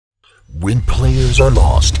When players are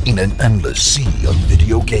lost in an endless sea of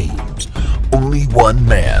video games, only one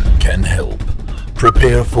man can help.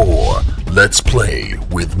 Prepare for Let's Play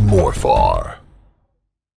with Morfar.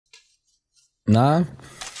 Nah.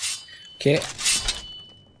 Okay.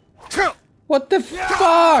 What the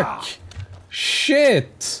fuck?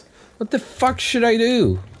 Shit. What the fuck should I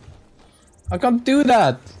do? I can't do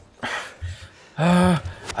that.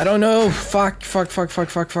 I don't know. Fuck.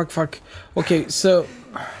 Okay, so...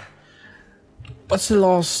 what's the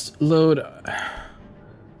last load?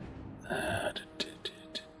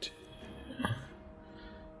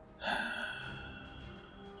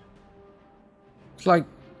 It's like...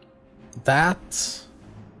 that?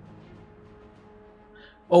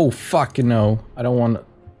 Oh fuck no. I don't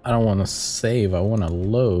want to save. I want to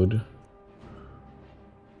load.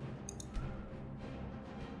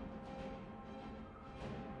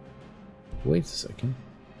 Wait a second.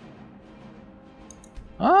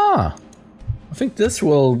 Ah! I think this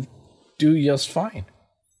will do just fine.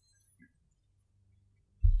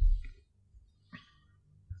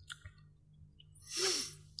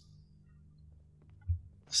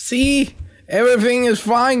 See? Everything is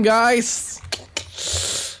fine, guys.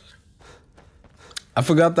 I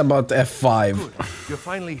forgot about F5. Good. You're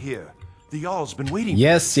finally here. The Jarl's been waiting.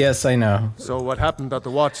 Yes, I know. So what happened at the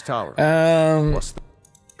watchtower? Was the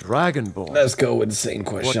Dragonborn? Let's go with the same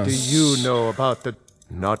questions. What do you know about the...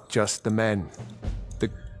 not just the men. The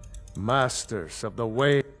masters of the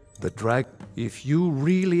way. The drag... If you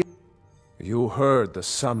really... You heard the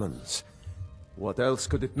summons. What else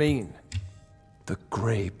could it mean? The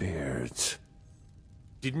Greybeards.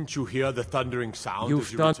 Didn't you hear the thundering sound You've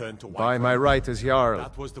as you done returned to Whiterun? by my right as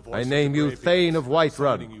Jarl. I name you Thane of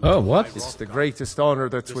Whiterun. Oh, what? It's the greatest honor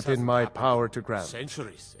that's within my power to grant.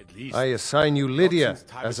 Centuries, at least. I assign you Lydia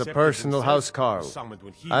as a personal housecarl,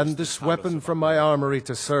 and this weapon from my armory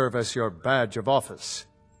to serve as your badge of office.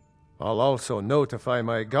 I'll also notify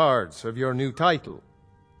my guards of your new title.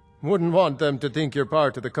 Wouldn't want them to think you're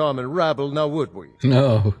part of the common rabble, now would we?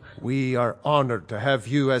 No. We are honored to have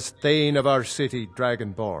you as Thane of our city,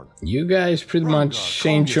 Dragonborn. You guys pretty much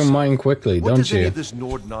change your mind quickly, What don't does any you? of this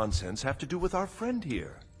Nord nonsense have to do with our friend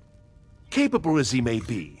here? Capable as he may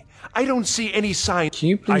be, I don't see any sign. Can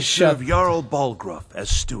you please I shut... serve Jarl Balgruuf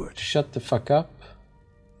as steward. shut the fuck up?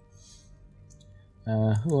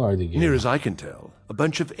 Who are the Near as I can tell, a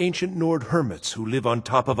bunch of ancient Nord hermits who live on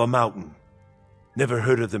top of a mountain. Never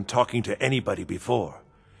heard of them talking to anybody before.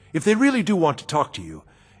 If they really do want to talk to you,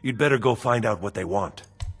 you'd better go find out what they want.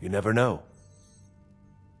 You never know.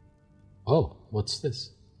 Oh, what's this?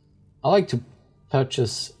 I like to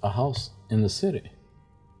purchase a house in the city.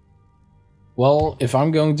 Well, if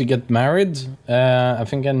I'm going to get married, I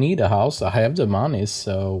think I need a house. I have the money,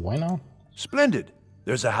 so why not? Splendid.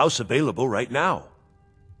 There's a house available right now.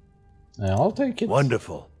 I'll take it.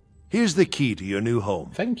 Wonderful. Here's the key to your new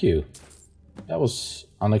home. Thank you. That was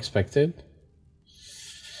unexpected.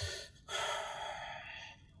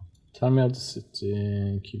 Tell me how the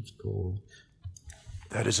city keeps cold.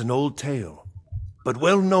 That is an old tale, but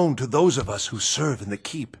well known to those of us who serve in the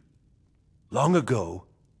keep. Long ago,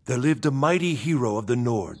 there lived a mighty hero of the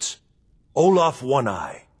Nords, Olaf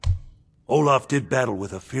One-Eye. Olaf did battle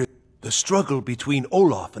with a fierce... The struggle between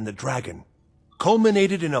Olaf and the dragon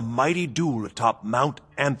culminated in a mighty duel atop Mount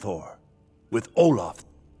Anthor. With Olaf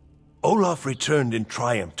returned in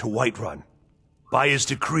triumph to Whiterun. By his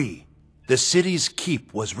decree, the city's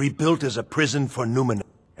keep was rebuilt as a prison for Numenor.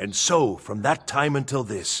 And so, from that time until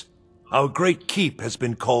this, our great keep has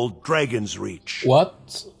been called Dragon's Reach.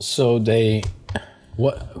 What? So they...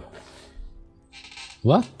 What?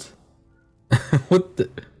 What? What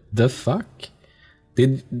the fuck?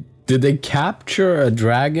 Did they capture a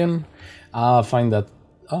dragon? I find that...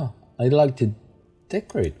 Oh, I'd like to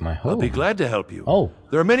decorate my home. I'll be glad to help you. Oh.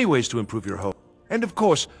 There are many ways to improve your home. And of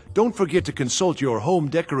course, don't forget to consult your home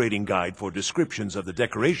decorating guide for descriptions of the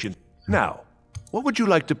decorations. Now, what would you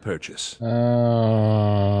like to purchase?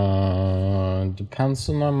 Depends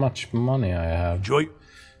on how much money I have. Enjoy.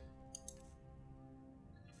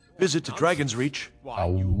 Visit to Dragon's Reach.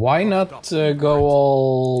 Why not go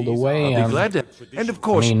all the way? I'll be glad to. And of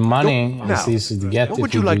course, I mean, money now, is easy to get what if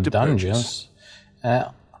would you you like do to dungeons.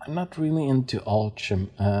 I'm not really into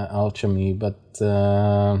alchemy, but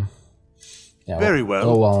yeah. Very well.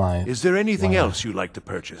 Oh well. Is there anything else you'd like to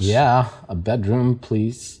purchase? Yeah, a bedroom,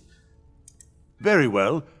 please. Very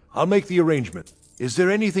well. I'll make the arrangement. Is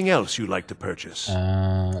there anything else you'd like to purchase?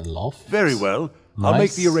 Loft. Very well. I'll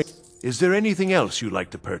make the arrangement. Is there anything else you'd like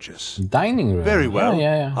to purchase? Dining room. Very well.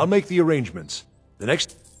 Yeah. I'll make the arrangements. The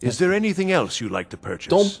next... Is there anything else you'd like to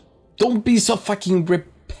purchase? Don't be so fucking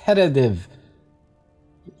repetitive.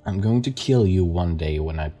 I'm going to kill you one day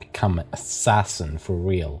when I become an assassin for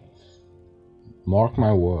real. Mark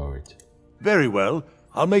my word. Very well.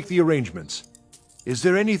 I'll make the arrangements. Is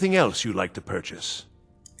there anything else you'd like to purchase?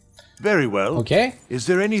 Very well. Okay. Is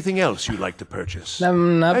there anything else you'd like to purchase?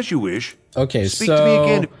 Nope. As you wish. Okay, Speak to me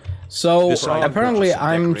again. So Decide apparently purchase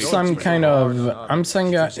I'm decorations some for kind your of art.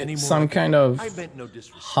 some kind of I meant no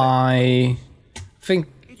disrespect. high. I think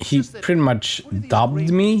he pretty much dubbed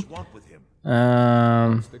me.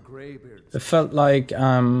 It felt like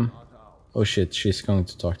oh shit, she's going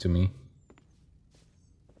to talk to me.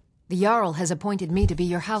 The Jarl has appointed me to be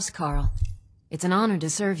your housecarl. It's an honor to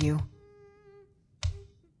serve you.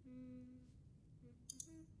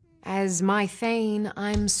 As my Thane,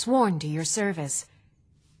 I'm sworn to your service.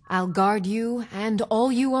 I'll guard you and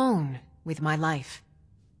all you own with my life.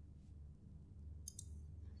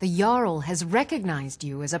 The Jarl has recognized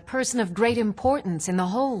you as a person of great importance in the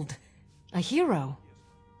Hold, a hero.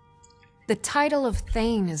 The title of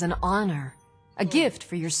Thane is an honor, a gift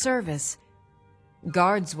for your service.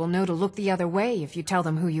 Guards will know to look the other way if you tell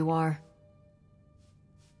them who you are.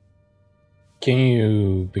 Can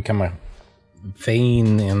you become a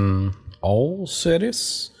Thane in all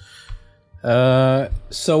cities? So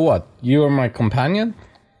what? You're my companion?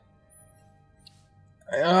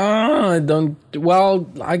 I don't. Well,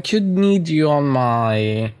 I could need you on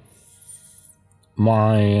my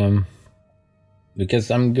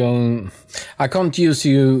because I'm going. I can't use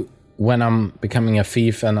you when I'm becoming a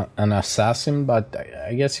thief and an assassin, but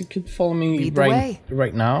I guess you could follow me Lead the way.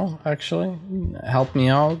 right now. Actually, help me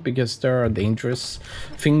out because there are dangerous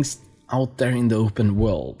things out there in the open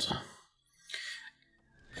world.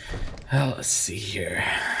 Well, let's see here.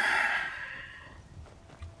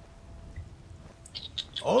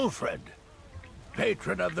 Ulfred,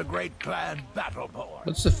 patron of the great clan Battleborn.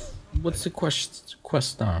 What's the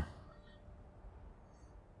quest now?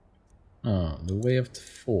 Oh, the way of the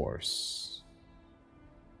Force.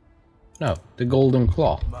 No, the Golden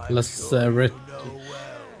Claw. Let's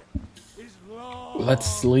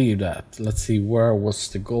let's leave that. Let's see, where was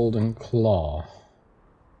the Golden Claw?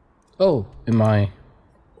 Oh, in my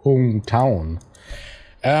hometown.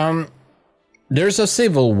 There's a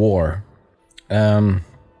civil war in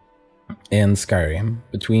Skyrim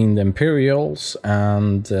between the Imperials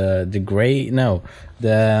and the Grey. No,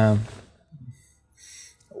 the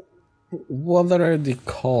what are they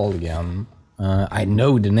called again? I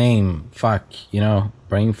know the name. Fuck, you know,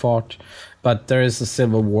 brain fart. But there is a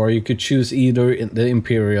civil war. You could choose either the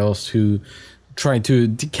Imperials who try to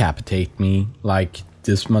decapitate me, like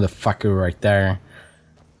this motherfucker right there.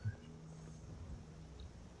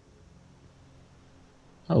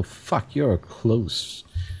 Oh fuck, you're close.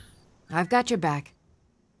 I've got your back.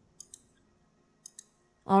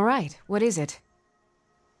 All right, what is it?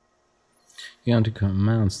 You enter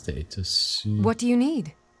command status. What do you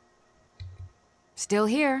need? Still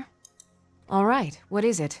here. All right, what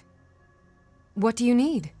is it? What do you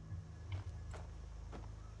need?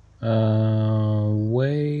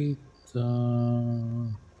 Wait.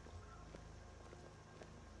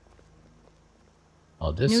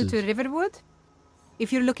 Oh, this New is. to Riverwood?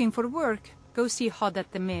 If you're looking for work, go see Hod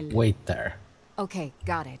at the mill. Wait there. Okay,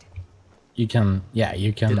 got it. You can. Yeah,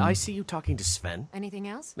 you can. Did I see you talking to Sven? Anything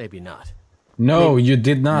else? Maybe not. No, you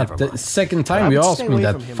did not. Never The mind. second But I time you would asked stay me away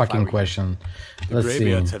that from him if I fucking were you. question. The Let's see.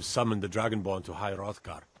 Greybeards have summoned the Dragonborn to High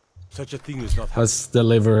Hrothgar. Such a thing is not happening. Let's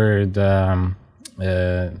deliver the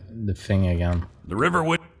thing again. The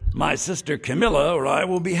Riverwood. My sister Camilla or I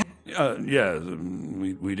will be. Yes,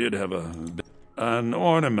 we did have an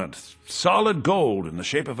ornament, solid gold in the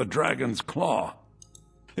shape of a dragon's claw.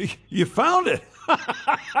 You found it.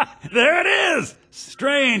 There it is.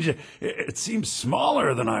 Strange. It seems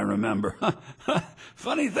smaller than I remember.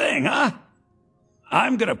 Funny thing, huh?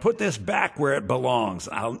 I'm gonna put this back where it belongs.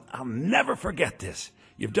 I'll never forget this.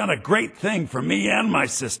 You've done a great thing for me and my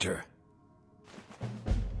sister.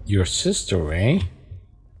 Your sister, eh?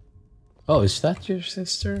 Oh, is that your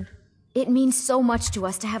sister? It means so much to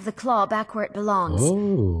us to have the claw back where it belongs.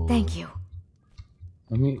 Oh. Thank you.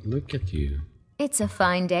 Let me look at you. It's a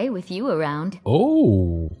fine day with you around.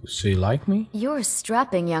 Oh, so you like me? You're a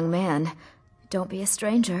strapping young man. Don't be a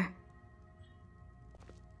stranger.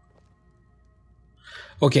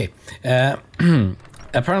 Okay.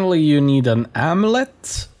 Apparently you need an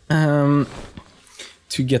amulet to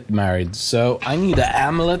get married. So I need an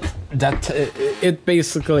amulet that it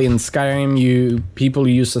basically in Skyrim people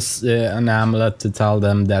use an amulet to tell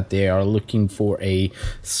them that they are looking for a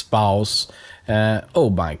spouse. Oh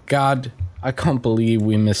my god, I can't believe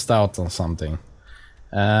we missed out on something.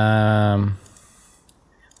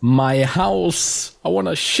 My house. I want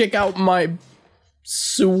to check out my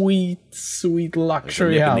Sweet, sweet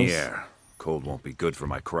luxury There's a house. nip in the air. Cold won't be good for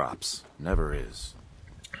my crops. Never is.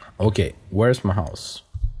 Okay, where's my house?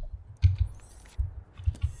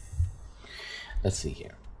 Let's see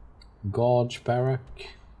here. Gorge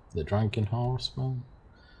Barrack, the Drunken Horseman,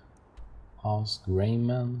 House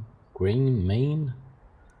Grayman, Grain Main,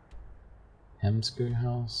 Hemsker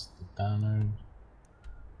House, the Banner,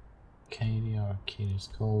 Arcadia, Arcadia's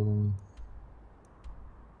Golden.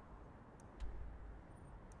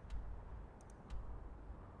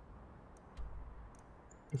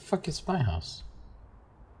 The fuck is my house?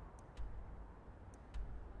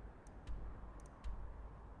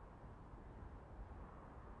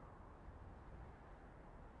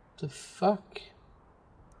 The fuck?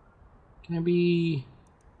 Can it be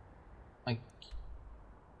like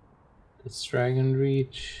this Dragon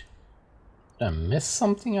Reach? Did I miss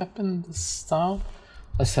something up in this town?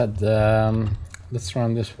 I said let's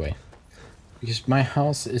run this way because my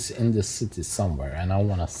house is in the city somewhere and I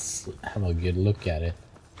want to have a good look at it.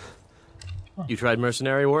 Oh. You tried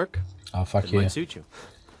mercenary work? Oh, fuck it you. Might suit you.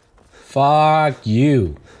 Fuck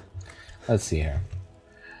you. Let's see here.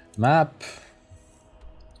 Map.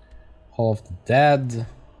 Hall of the Dead.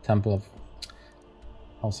 Temple of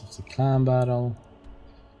House of the Clan Battle.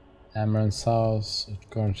 Amaranth's House.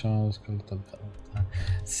 Gorge House.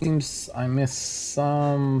 Seems I missed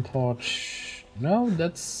some parts. No,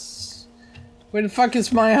 that's... Where the fuck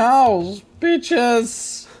is my house?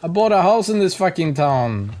 Bitches! I bought a house in this fucking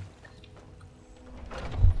town.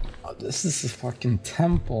 Oh, this is a fucking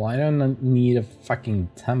temple. I don't need a fucking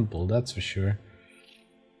temple, that's for sure.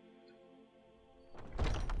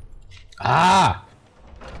 Ah!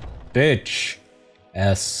 Bitch.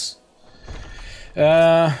 S.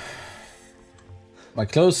 My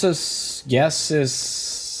closest guess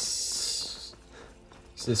is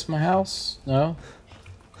this my house? No?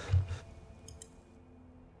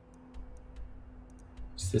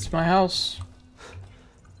 Is this my house?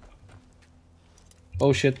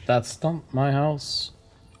 Oh shit, that's not my house.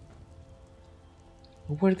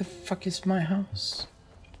 Where the fuck is my house?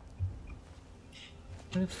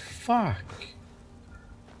 Where the fuck?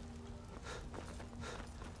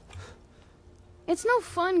 It's no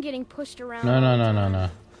fun getting pushed around. No.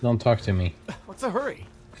 Don't talk to me. What's the hurry?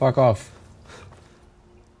 Fuck off.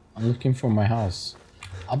 I'm looking for my house.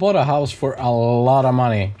 I bought a house for a lot of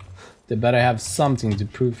money. They better have something to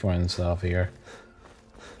prove for themselves here.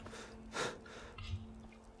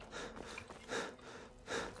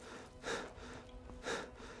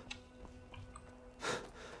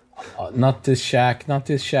 Not this shack, not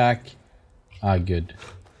this shack. Ah, good.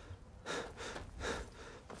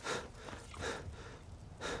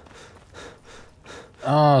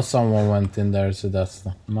 Oh, someone went in there, so that's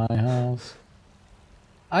not my house.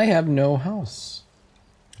 I have no house.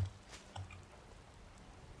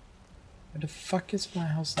 Where the fuck is my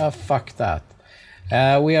house? Ah, fuck that.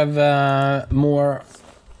 We have more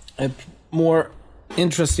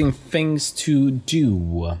interesting things to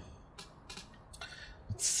do.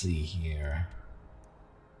 Let's see here.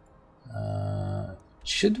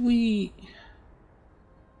 Should we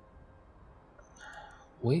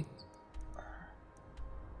wait?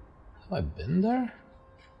 Have I been there?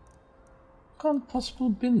 Can't possibly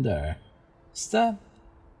been there. Is that?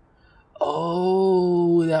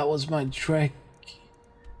 Oh, that was my trek.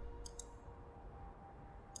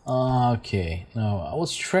 Okay, no, I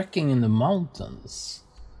was trekking in the mountains.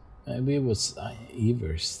 Maybe it was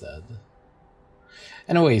Everstead.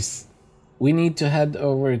 Anyways, we need to head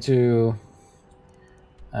over to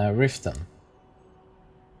Riften.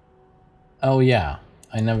 Oh yeah,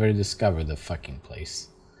 I never discovered the fucking place.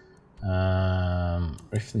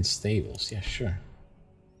 Riften Stables, yeah, sure.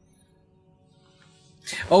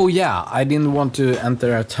 Oh yeah, I didn't want to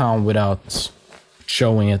enter a town without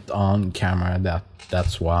showing it on camera.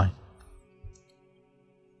 That's why.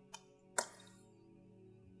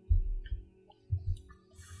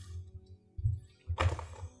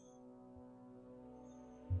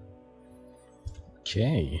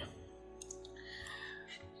 Okay.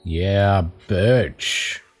 Yeah,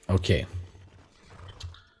 birch. Okay.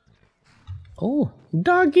 Oh,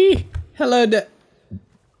 doggy. Hello,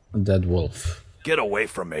 dead wolf. Get away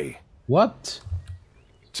from me. What?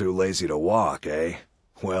 Too lazy to walk, eh?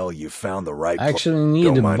 Well, you found the right I actually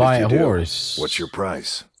need to buy a horse. What's your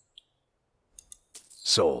price?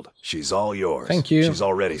 Sold. She's all yours. Thank you. She's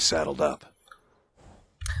already saddled up.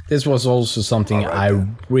 This was also something right, I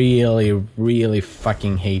really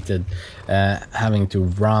fucking hated. Having to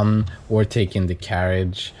run or take in the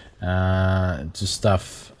carriage to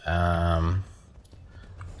stuff.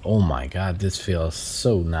 Oh my god, this feels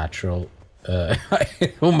so natural.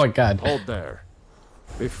 Oh my god. Hold there.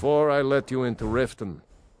 Before I let you into Riften,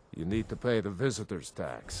 you need to pay the visitor's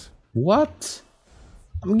tax. What?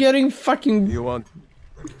 I'm getting fucking... You want...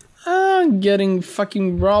 I'm getting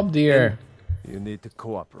fucking robbed here. You need to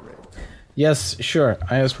cooperate. Yes, sure.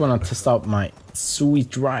 I just want to test out my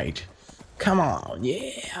sweet ride. Come on,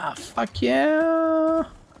 yeah, fuck yeah.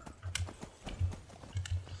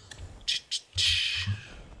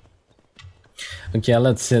 Okay,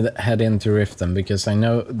 let's head into Riften because I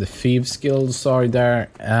know the Thieves Guilds are there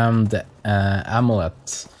and the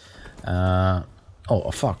amulet. Oh,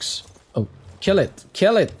 a fox. Oh, kill it,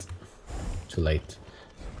 kill it. Too late.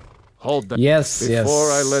 Hold that. Yes,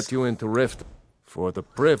 Before I let you into Riften, for the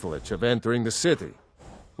privilege of entering the city,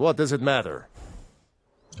 what does it matter?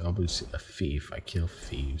 Obviously a thief. I kill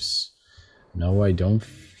thieves. No, I don't.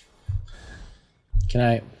 Can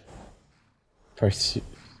I persuade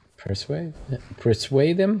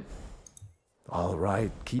him? All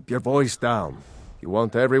right, keep your voice down. You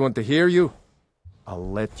want everyone to hear you? I'll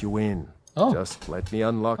let you in. Oh. Just let me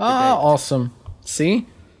unlock the gate. Awesome. See?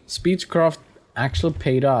 Speechcraft actually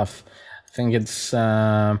paid off. I think it's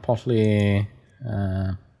partly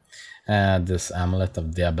this Amulet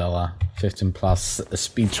of Diabella 15 plus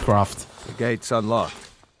Speechcraft. The gate's unlocked.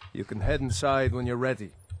 You can head inside when you're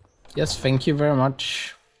ready. Yes, thank you very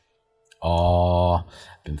much. Oh,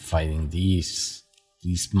 I've been fighting these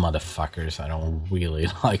motherfuckers. I don't really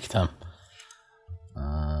like them.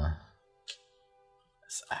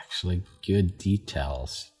 It's actually good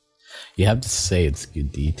details. You have to say it's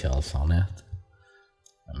good details on it.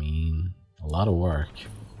 I mean, a lot of work.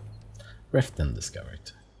 Riften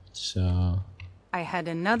discovered. So... I had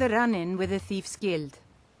another run-in with the Thieves Guild.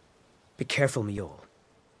 Be careful, Mjol.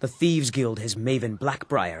 The Thieves Guild has Maven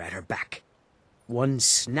Blackbriar at her back. One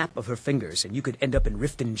snap of her fingers and you could end up in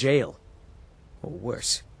Riften jail. Or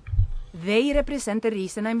worse. They represent the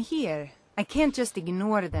reason I'm here. I can't just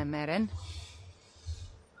ignore them, Eren.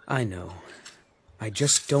 I know. I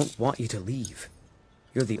just don't want you to leave.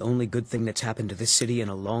 You're the only good thing that's happened to this city in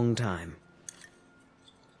a long time.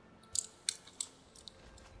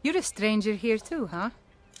 You're a stranger here too, huh?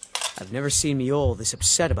 I've never seen Mjol this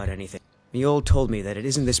upset about anything. Mjol told me that it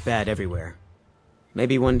isn't this bad everywhere.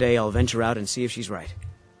 Maybe one day I'll venture out and see if she's right.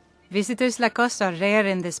 Visitors like us are rare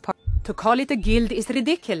in this part. To call it a guild is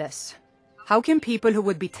ridiculous. How can people who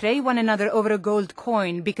would betray one another over a gold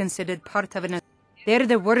coin be considered part of an... They're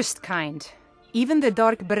the worst kind. Even the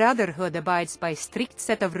Dark Brotherhood abides by a strict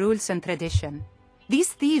set of rules and tradition.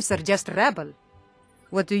 These thieves are just rabble.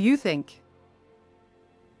 What do you think?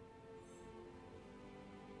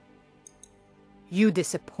 You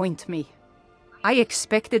disappoint me. I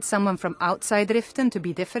expected someone from outside Riften to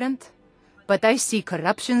be different, but I see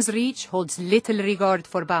corruption's reach holds little regard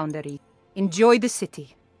for boundary. Enjoy the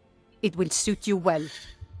city. It will suit you well.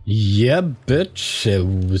 Yeah, bitch.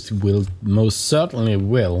 It will most certainly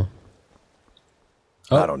will.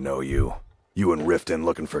 Oh. I don't know you. You and Riften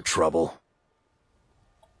looking for trouble?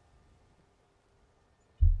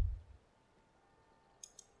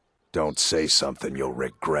 Don't say something you'll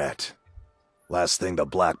regret. Last thing the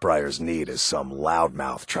Blackbriars need is some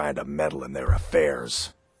loudmouth trying to meddle in their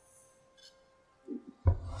affairs.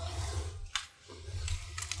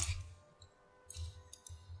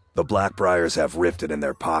 The Blackbriars have Riften in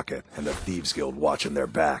their pocket and the Thieves Guild watching their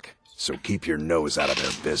back, so keep your nose out of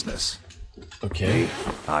their business. Okay. Me,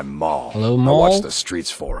 I'm Maul. Hello, Maul. I watch the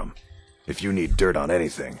streets for them. If you need dirt on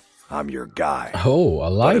anything, I'm your guy. Oh, I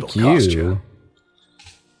like you.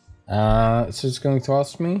 So it's going to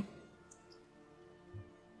ask me?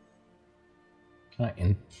 Can I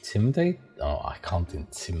intimidate? Oh, I can't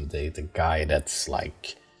intimidate a guy that's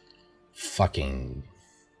like fucking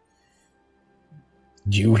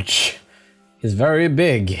huge. He's very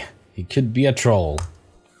big. He could be a troll.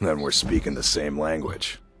 Then we're speaking the same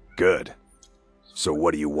language. Good. So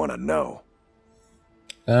what do you want to know?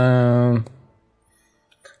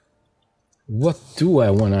 What do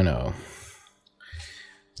I want to know?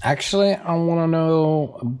 Actually, I want to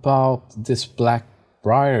know about this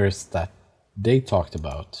Blackbriars that they talked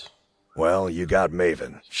about. Well, you got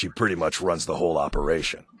Maven. She pretty much runs the whole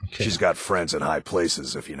operation. Okay. She's got friends in high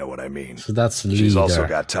places, if you know what I mean. So that's leader. She's also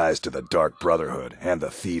got ties to the Dark Brotherhood and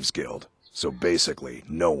the Thieves Guild. So basically,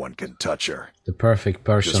 no one can touch her. The perfect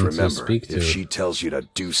person Just remember, to speak to. If she tells you to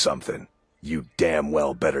do something, you damn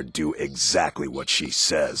well better do exactly what she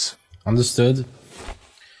says. Understood.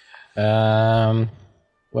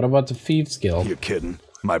 What about the Thieves Guild? You kidding?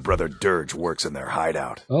 My brother Dirge works in their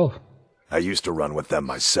hideout. Oh. I used to run with them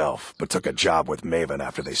myself, but took a job with Maven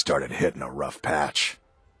after they started hitting a rough patch.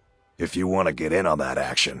 If you want to get in on that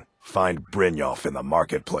action, find Brynjolf in the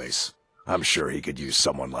marketplace. I'm sure he could use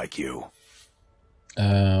someone like you.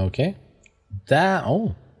 Okay.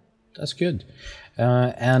 That's good.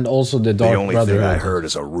 And also the Dark The only Brotherhood. thing I heard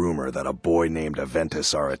is a rumor that a boy named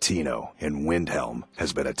Aventus Aretino in Windhelm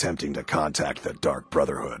has been attempting to contact the Dark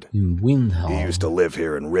Brotherhood. In Windhelm? He used to live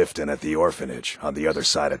here in Riften at the orphanage on the other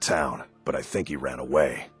side of town, but I think he ran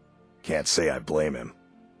away. Can't say I blame him.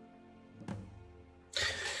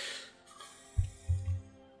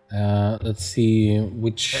 Let's see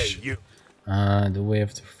which... Hey, you... the way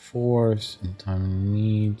of the Force, in time of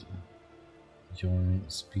need. Join,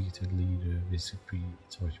 speak to the leader, basically,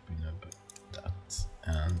 talk to me about that.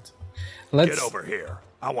 And let's... Get over here.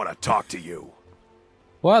 I want to talk to you.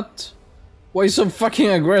 What? Why are you so fucking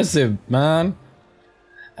aggressive, man?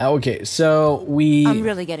 Okay, so I'm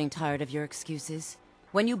really getting tired of your excuses.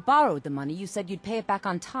 When you borrowed the money, you said you'd pay it back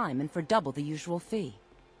on time and for double the usual fee.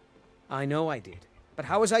 I know I did. But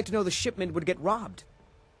how was I to know the shipment would get robbed?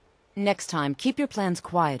 Next time, keep your plans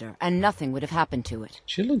quieter, and nothing would have happened to it.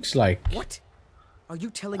 She looks like... What? Are you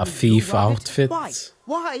telling a me thief you robbed outfit? it? Why?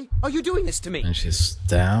 Why are you doing this to me? And she's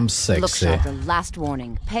damn sexy. Look, Shelter, last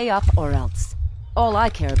warning. Pay up or else. All I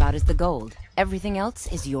care about is the gold. Everything else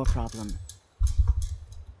is your problem.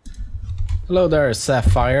 Hello there,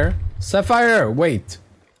 Sapphire. Sapphire, wait.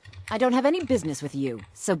 I don't have any business with you,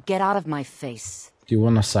 so get out of my face. Do you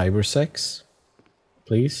want a cyber sex?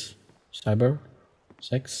 Please? Cyber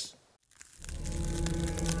sex?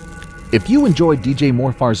 If you enjoyed DJ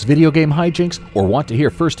Morfar's video game hijinks or want to hear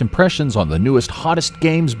first impressions on the newest, hottest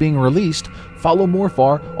games being released, follow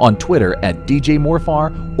Morfar on Twitter at DJ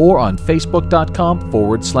Morfar or on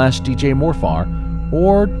Facebook.com/DJ Morfar,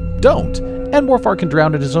 or don't, and Morfar can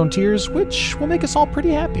drown in his own tears, which will make us all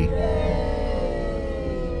pretty happy.